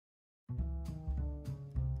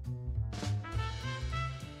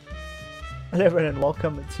Hello everyone and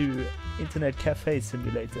welcome to Internet Cafe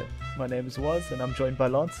Simulator. My name is WaZz and I'm joined by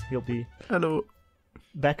Lance. He'll be Hello.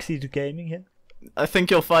 backseat gaming here. I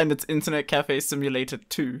think you'll find it's Internet Cafe Simulator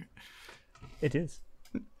 2. It is.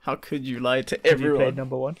 How could you lie to Have everyone? you played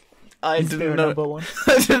number one? I Is there didn't a know. number one?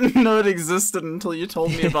 I didn't know it existed until you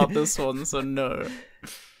told me about this one, so no.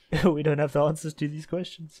 We don't have the answers to these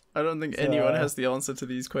questions. I don't think So, anyone has the answer to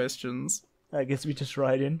these questions. I guess we just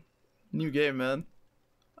ride in. New game, man.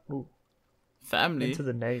 Ooh, Family. into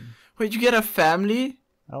the name. Wait, you get a family?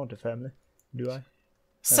 I want a family. Do I?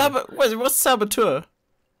 What's Saboteur?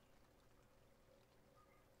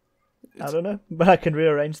 I don't know, but I can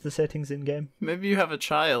rearrange the settings in game. Maybe you have a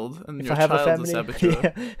child, and If your I have a child's a family,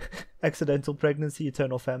 Saboteur. yeah. Accidental pregnancy,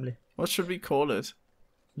 eternal family. What should we call it?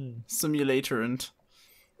 Simulatorant.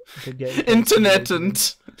 The game.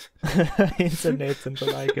 Internetn't. Internetn't,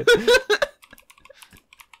 I like it.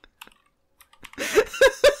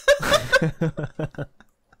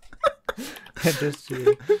 And just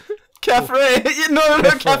Cafre! You know what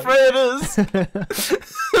Cafre it is!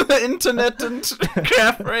 The Internetn't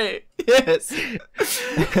Cafre! Yes!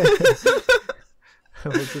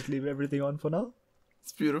 We'll just leave everything on for now.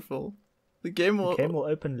 It's beautiful. The game will... The game will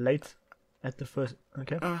open late at the first...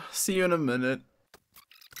 Okay. See you in a minute.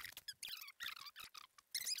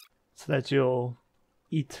 So that you'll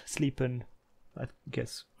eat, sleep and... I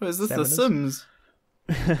guess... Oh, is this The Staminers?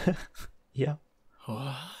 Sims? Yeah.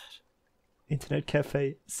 What? Internet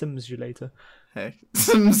Cafe Simulator. Heck.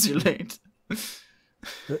 Simulate.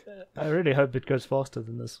 I really hope it goes faster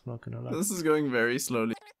than this, I'm not gonna lie. This is going very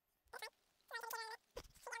slowly.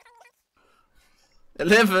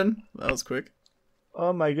 11! That was quick.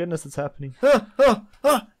 Oh my goodness, it's happening.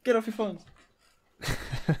 Get off your phones.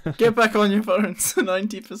 Get back on your phones.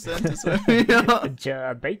 90% is where we are.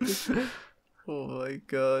 Oh my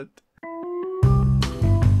god.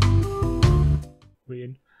 We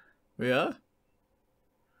in. We are?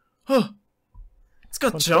 Oh! It's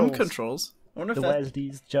got jump controls. I wonder if The that...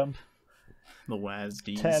 WaZDs jump. The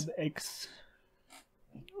WaZDs. Tab X.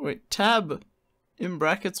 Wait, tab in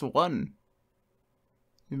brackets 1.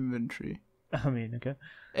 Inventory. I mean, okay.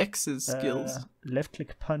 X is skills. Left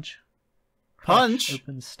click punch. Punch? Crouch,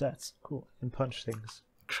 open stats. Cool. And punch things.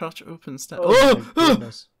 Crouch open stat. Oh my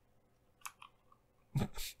goodness.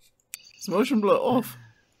 Is motion blur off?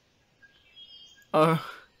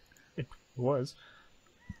 It was.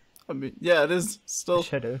 I mean, yeah, it is. Still.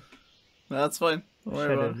 Shadow. That's fine. Don't worry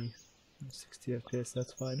Shadow about it. me. 60 FPS,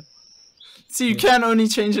 that's fine. See, you can only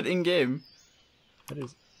change it in game. That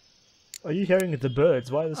is. Are you hearing the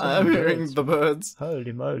birds? Why are there so I'm many hearing birds? the birds.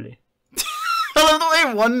 Holy moly. I love the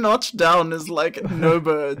way one notch down is like no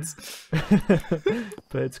birds.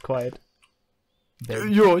 Birds quiet.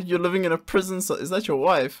 You're living in a prison cell. Is that your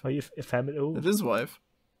wife? Are you a family? Oh, It is wife.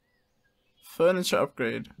 Furniture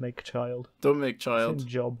upgrade. make child. Don't make child. Send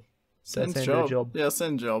job. Send Send her job. job. Yeah,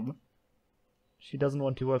 send job. She doesn't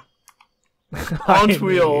want to work. Aren't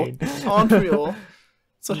we all? mean. Aren't we all?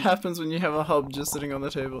 That's what happens when you have a hub just sitting on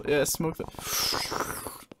the table. Yeah, smoke that.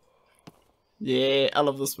 Yeah, I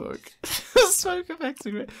love the smoke. Smoke effects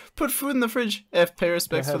are great. Put food in the fridge. F, pay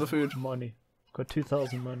respects I for the have food. Money. Got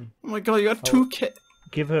 2,000 money. Oh my god, you got 2K.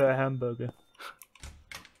 Give her a hamburger.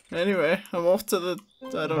 Anyway, I'm off to the...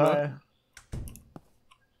 I don't know.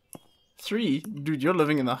 3? Dude, you're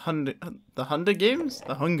living in the Hunger Games?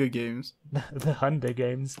 The Hunger Games. The Hunger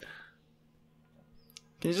Games.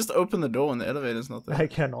 Can you just open the door when the elevator's not there? I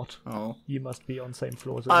cannot. Oh. You must be on same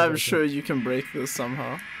floor as I'm elevator. sure you can break this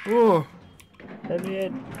somehow. Oh. Let me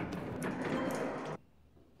in.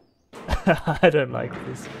 I don't like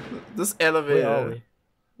this. This Where are elevator...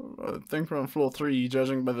 we? I think we're on floor 3,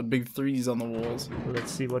 judging by the big 3s on the walls. Well,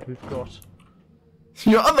 let's see what we've got.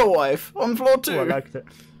 Your other wife! On floor 2! Oh, I like the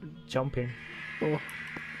jumping. Oh,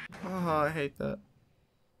 I hate that.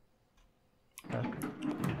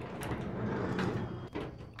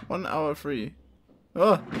 1 hour free.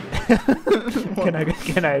 Oh!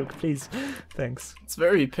 Can I please? Thanks. It's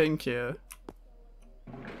very pink here.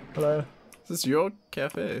 Hello. Is this your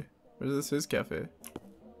cafe? Or is this his cafe?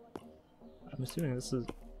 I'm assuming this is...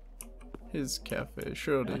 His cafe, I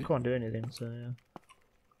surely. can't do anything, so yeah.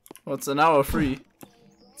 Well, it's an hour free.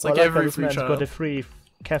 It's like I like every how this free man's child. got a free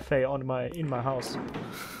cafe on in my house.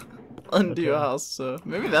 Under your Okay. house, so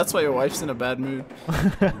maybe that's why your wife's in a bad mood.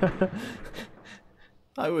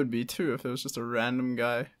 I would be too if it was just a random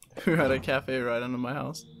guy who had a cafe right under my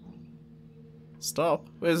house. Stop.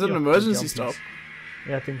 Wait, is it an Yeah, emergency jump, stop? please.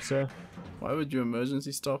 Yeah, I think so. Why would you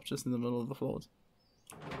emergency stop just in the middle of the floors?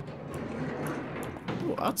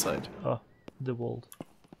 Oh, outside. Oh, the world.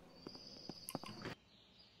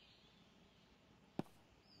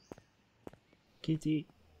 Kitty.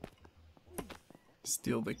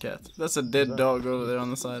 Steal the cat. That's a dead dog over there on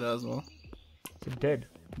the side as well. It's dead.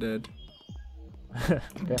 Dead. Yeah.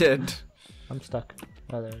 Dead. I'm stuck.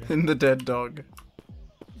 Oh, there we go. In the dead dog.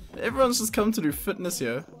 Everyone's just come to do fitness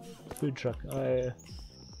here. Food truck. Yeah,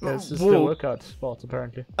 it's just Whoa. the workout spot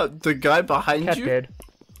apparently. The guy behind Cat you? dead.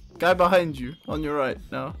 Guy behind you, on your right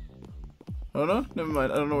now. Oh no? Never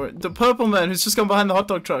mind, I don't know where. The purple man who's just gone behind the hot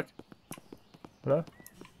dog truck. Hello?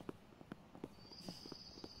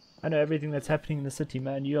 I know everything that's happening in the city,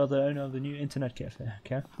 man. You are the owner of the new internet cafe,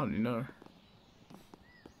 okay? How do you know?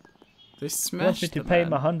 They You want smashed me to the pay man.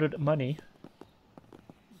 him 100 money?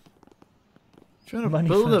 Trying to money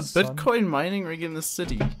build a first, son. Bitcoin mining rig in the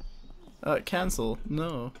city. Cancel.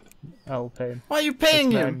 No. I'll pay him. Why are you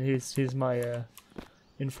paying This him? man, he's my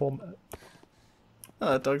informer.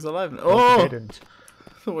 Oh, that dog's alive now. Oh! Oh! Didn't.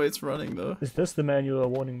 The way it's running though. Is this the man you were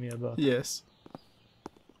warning me about? Yes.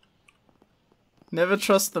 Never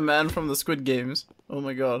trust the man from the Squid Games. Oh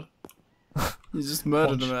my god. You just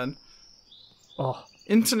murdered the man. Oh.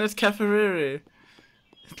 Internetn't Cafre.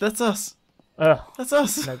 That's us. Oh. That's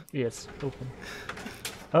us. No, yes, open.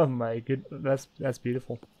 Oh my good, that's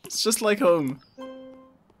beautiful. It's just like home.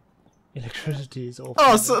 Electricity is awful.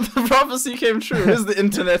 Oh, so the prophecy came true. Is the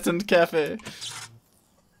Internetn't Cafre?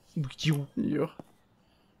 You. You.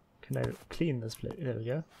 Can I clean this place? There we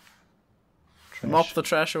go. Trash. Mop the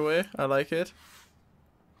trash away. I like it.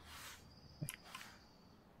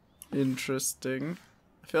 Interesting.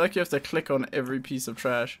 I feel like you have to click on every piece of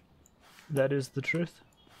trash. That is the truth.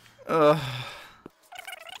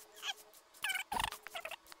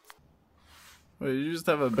 Wait, you just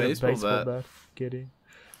have a baseball bat. Kidding.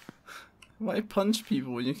 Why punch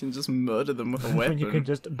people when you can just murder them with a weapon? When you can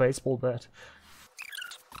just baseball bat.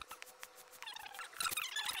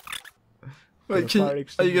 Wait,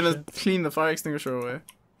 are you gonna clean the fire extinguisher away?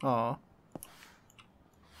 Aww.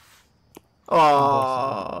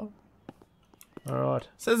 Aww. Alright.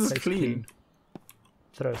 Says it's Face clean.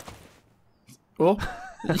 Throw. Oh.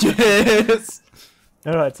 Yes!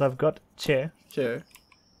 Alright, so I've got chair. Okay.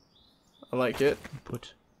 I like it.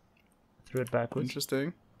 Throw it backwards.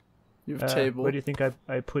 Interesting. You have table. Where do you think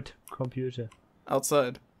I put computer?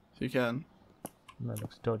 Outside. If you can. That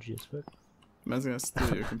looks dodgy as fuck. Man's gonna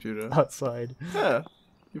steal your computer. Outside. Yeah.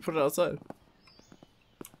 You put it outside.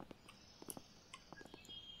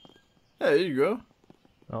 Yeah, there you go.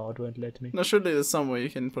 Oh, it won't let me. No, surely there's some way you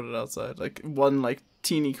can put it outside. Like one like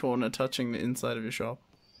teeny corner touching the inside of your shop.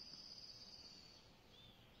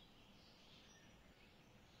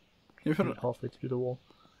 You put it halfway through the wall.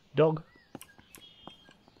 Dog.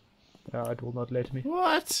 It will not let me.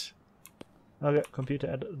 What? Okay, computer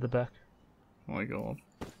at the back. Oh my god.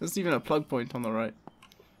 There's even a plug point on the right.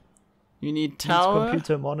 You need tower.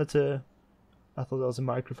 Computer monitor. I thought that was a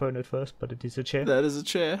microphone at first, but it is a chair. That is a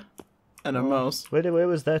chair. And a mouse. Where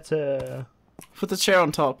was that? Put the chair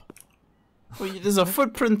on top. Wait, there's a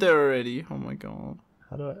footprint there already. Oh my god.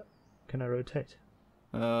 How do I? Can I rotate?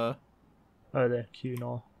 Oh, there. Q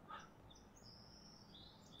now.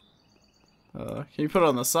 Can you put it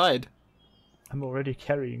on the side? I'm already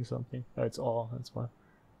carrying something. Oh, it's R. That's why.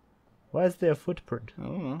 Why is there a footprint? I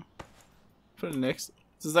don't know. Put it next.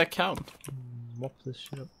 Does that count? Mop this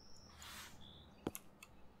shit up.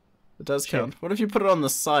 It does count. What if you put it on the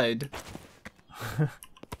side?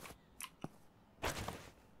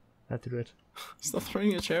 I threw it. Stop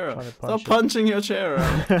throwing your chair out. Stop Stop punching your chair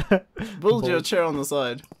out. Build your chair on the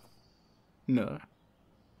side. No.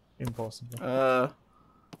 Impossible.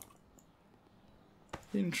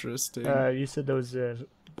 Interesting. You said there was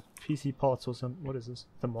PC parts or some. What is this?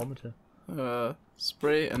 Thermometer.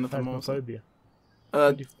 Spray and the thermometer. Phasmophobia.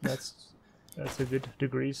 That's a good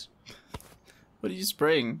degrees. What are you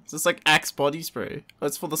spraying? Is this like Axe body spray? Oh,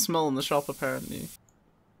 it's for the smell in the shop apparently.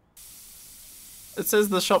 It says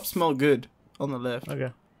the shop smell good on the left.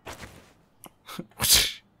 Okay.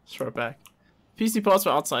 Throw it back. PC parts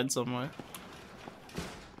were outside somewhere.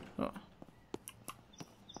 Oh.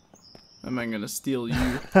 Am I gonna steal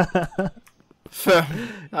you?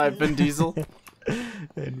 I've been Diesel.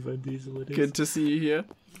 Vin Diesel it is. Good to see you here.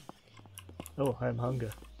 Oh, I'm hunger.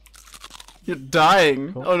 You're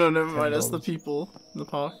dying. Cool. Oh no, never mind. That's the people in the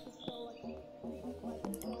park.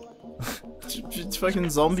 It's fucking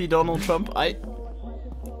zombie Donald Trump.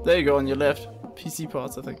 There you go on your left. PC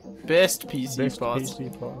parts, I think. Best PC parts.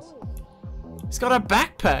 PC parts. He's got a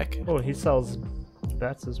backpack. Oh, he sells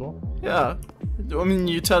bats as well. Yeah. I mean,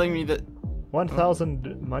 you're telling me that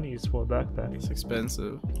 1,000 monies for a backpack. it's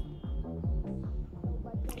expensive.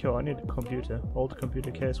 Cool, I need a computer. Old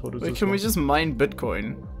computer case. What was Wait, this can we one? just mine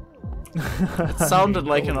Bitcoin? It sounded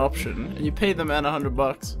like an option. And you pay the man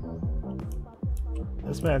 $100.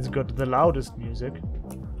 This man's got the loudest music.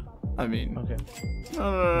 I mean... Okay.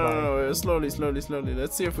 No. Slowly.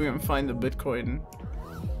 Let's see if we can find the Bitcoin.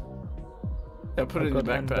 Yeah, put it in your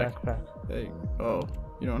backpack. Hey. Oh,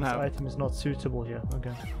 you don't have... This item is not suitable here.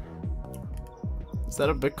 Okay. Is that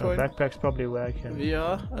a Bitcoin? My backpack's probably where I can...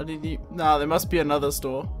 VR? LED? Nah, there must be another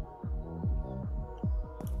store.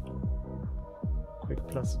 Quick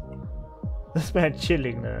plus. This man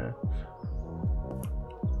chilling there.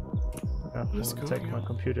 Let's I'll take my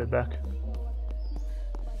computer back.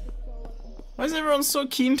 Why is everyone so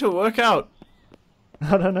keen to work out?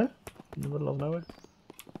 I don't know. In the middle of nowhere.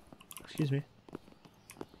 Excuse me.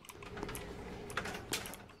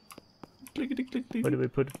 Clickety click. Where do we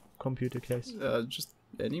put computer case? Just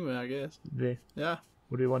anywhere, I guess. There. Yeah.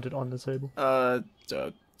 Would we want it on the table?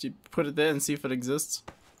 You put it there and see if it exists.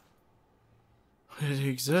 It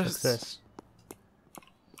exists. Success.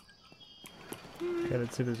 Okay,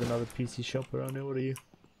 let's see if there's another PC shop around here. What are you?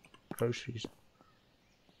 Groceries.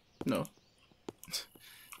 No.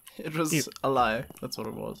 It was a lie. That's what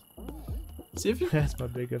it was. See if you. That's my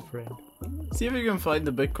bigger friend. See if you can find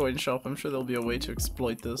the Bitcoin shop. I'm sure there'll be a way to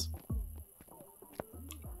exploit this.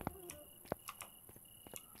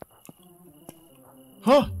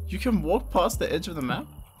 Huh! You can walk past the edge of the map?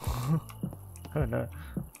 Oh no.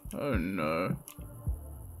 Oh no.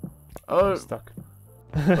 Oh. I'm stuck.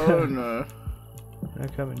 Oh no. Can I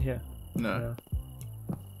come in here? No.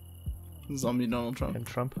 Zombie Donald Trump. And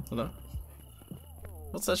Trump. Hello.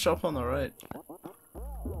 What's that shop on the right?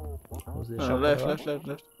 Was there a Oh, shop left. on the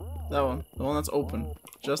right? That one. The one that's open.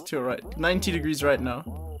 Just to your right. 90 degrees right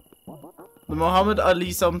now. The Muhammad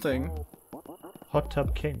Ali something. Hot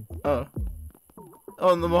Tub King. Oh.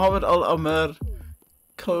 Oh, and the Muhammad Al Amer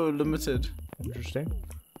Co. Limited. Interesting.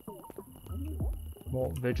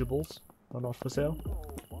 More vegetables are not for sale.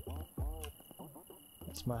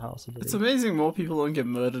 That's my house. It's amazing more people don't get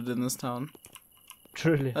murdered in this town.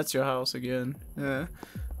 Truly. That's your house again. Yeah.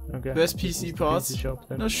 Okay. Best PC parts. PC shop,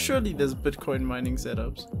 then. No, surely there's Bitcoin mining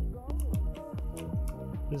setups.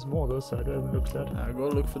 There's more though, so I haven't looked at. Go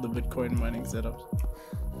look for the Bitcoin mining setups.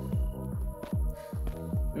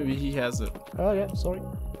 Maybe he has it. Oh yeah, sorry.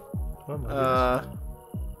 Oh my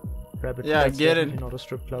Rabbit yeah, get it. Not a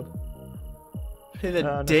strip club. Pay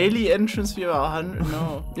the daily entrance fee of 100.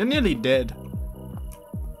 No, you're nearly dead.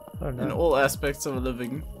 Oh no. In all aspects of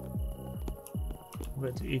living. I'm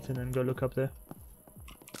going to eat and then go look up there.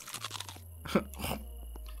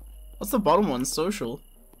 What's the bottom one? Social.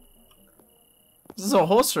 This is a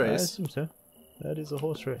horse I race. assume so. That is a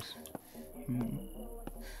horse race.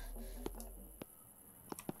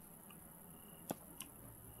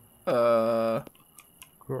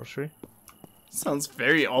 Grocery. Sounds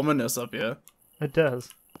very ominous up here. It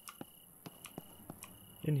does.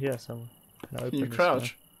 In here somewhere. Can you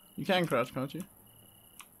crouch? You can crouch, can't you?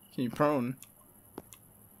 Can you prone?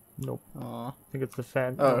 Nope. Aw. I think it's the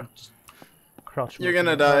fan. Oh. Just crouch. You're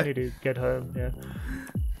gonna die. I need to get home, yeah.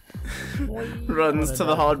 Runs to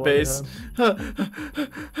the hard base.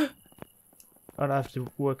 And I have to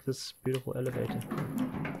work this beautiful elevator.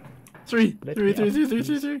 Three. Let me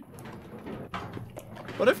up,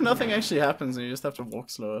 What if nothing actually happens and you just have to walk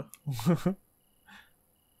slower?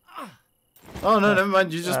 Oh no, never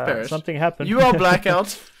mind, you just perished. Something happened. You are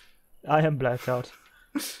blackout. I am blackout.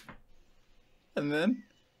 And then?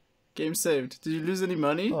 Game saved. Did you lose any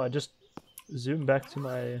money? Oh, I just zoom back to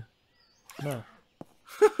my... No.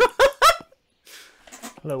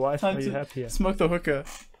 Hello, wife, are you happier? Smoke the hooker.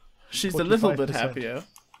 She's a little bit happier.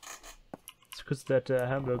 It's because that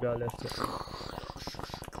hamburger left it.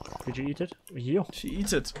 Did you eat it? Yeah. She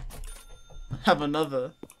eat it. Have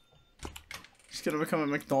another. She's gonna become a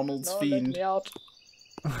McDonald's fiend. Let me out.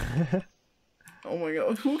 Oh my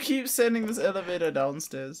god, who keeps sending this elevator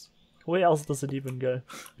downstairs? Where else does it even go?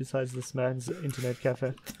 Besides this man's internet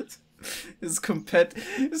cafe. I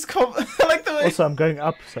like the way... Also, I'm going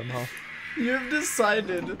up somehow. You've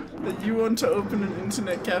decided that you want to open an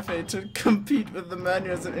internet cafe to compete with the man who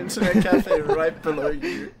has an internet cafe right below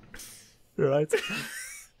you. Right.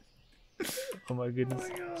 Oh my goodness.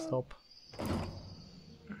 Stop.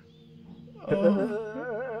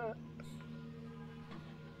 Oh.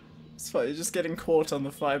 It's fine, you're just getting caught on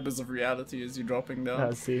the fibers of reality as you're dropping down.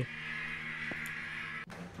 I see.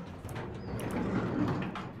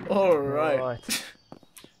 Alright.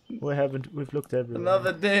 We've looked everywhere.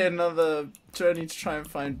 Another day, another journey to try and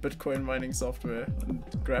find Bitcoin mining software and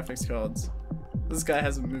graphics cards. This guy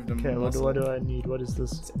hasn't moved a muscle. Okay, what do I need? What is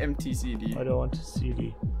this? It's empty CD. I don't want a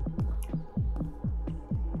CD.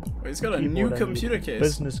 Oh, he's got a new computer case.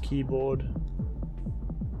 Business keyboard.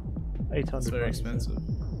 800. It's very expensive.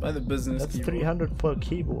 Buy the business That's keyboard. 300 for a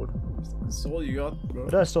keyboard. That's all you got, bro.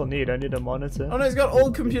 What do I still need? I need a monitor. Oh no, he's got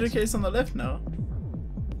old computer case on the left now.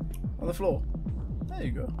 On the floor. There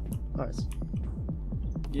you go. Nice.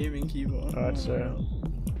 Gaming keyboard. Alright, so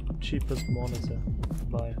cheapest monitor.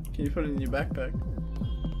 Buy. Can you put it in your backpack?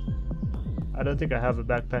 I don't think I have a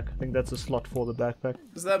backpack. I think that's a slot for the backpack.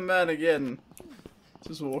 Is that man again?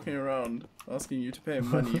 Just walking around asking you to pay him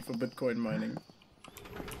money for Bitcoin mining.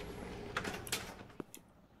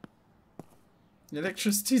 The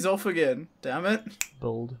electricity's off again. Damn it.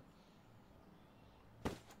 Build.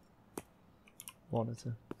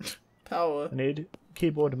 Monitor. Power. I need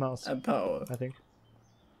keyboard and mouse. And power. I think.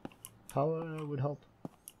 Power would help.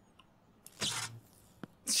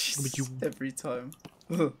 Jeez, every time.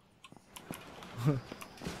 Oh,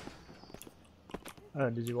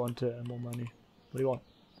 did you want more money? What do you want?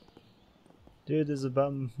 Dude, there's a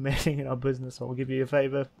bum mailing in our business. I'll give you a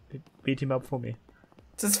favor. Beat him up for me.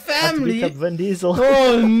 It's his family! Beat up Vin Diesel.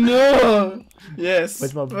 Oh no! Yes.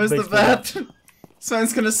 Where's the bat? This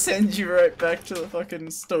man's gonna send you right back to the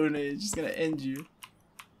fucking Stone Age. He's gonna end you.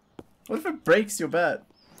 What if it breaks your bat?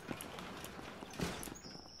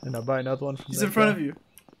 And I'll buy another one from He's in front of you.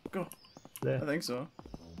 Go. There. I think so.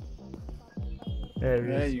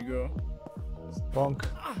 There you go. Bonk.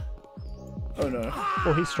 Oh no.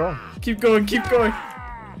 Oh, he's strong. Keep going, keep going!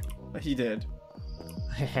 He did.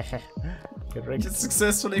 Get rigged. Just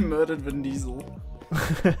successfully murdered Vin Diesel.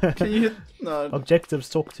 Can you hit? No. Objectives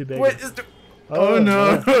talk too big. Wait, is the... Oh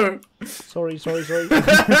no! Sorry.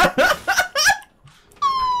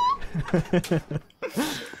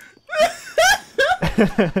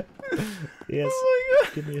 Yes. Oh my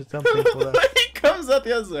god. Give me something for that. He comes out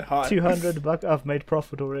the other side. 200 bucks. I've made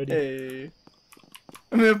profit already. Hey.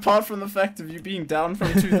 I mean, apart from the fact of you being down from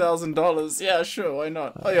 $2,000, yeah, sure, why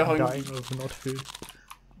not? Oh, you're hungry. Dying of not food.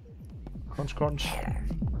 Crunch, crunch.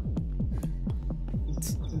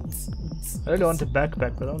 I really want a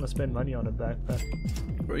backpack, but I want to spend money on a backpack.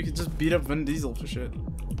 Bro, you could just beat up Vin Diesel for shit.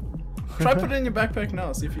 Try put it in your backpack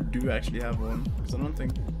now, see if you do actually have one. Because I don't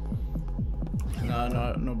think...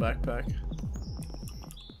 No backpack.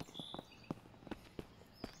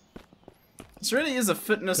 This really is a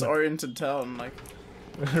fitness-oriented town, like...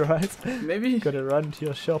 Right? Maybe... Gotta run to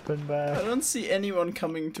your shop and back. I don't see anyone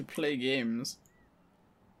coming to play games.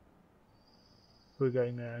 We're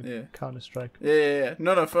going yeah. Counter-Strike. Yeah.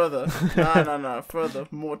 No, further. No, further.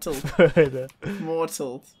 More tilt. Further. More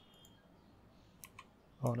tilt.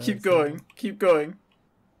 Oh, no, Keep going. Keep going.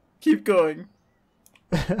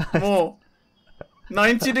 More.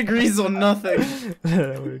 90 degrees or nothing.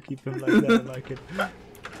 We'll keep him like that, I like it.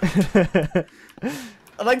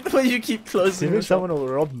 I like the way you keep closing. Do you think someone will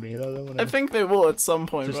rob me? I think they will at some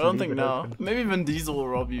point, Just but I don't think leave it now. open. Maybe Vin Diesel will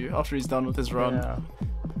rob you after he's done with his run. Yeah.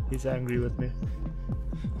 He's angry with me.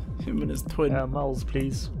 Him and his twin. Mouse,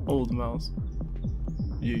 please. Old mouse.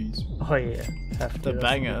 Use. Oh yeah. Have to. The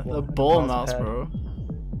banger. The ball mouse, bro.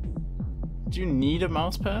 Do you need a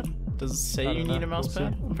mouse pad? Does it say you need a mouse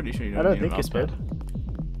pad? I'm pretty sure you don't need a mouse pad.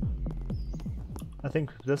 I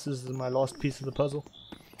think this is my last piece of the puzzle.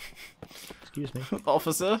 Excuse me.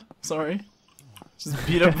 Officer, sorry. Just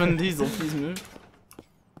beat up Vin Diesel, please move.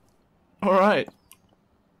 Alright.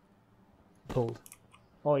 Pulled.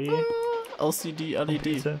 Oh yeah. LCD LED.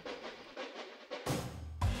 Computer.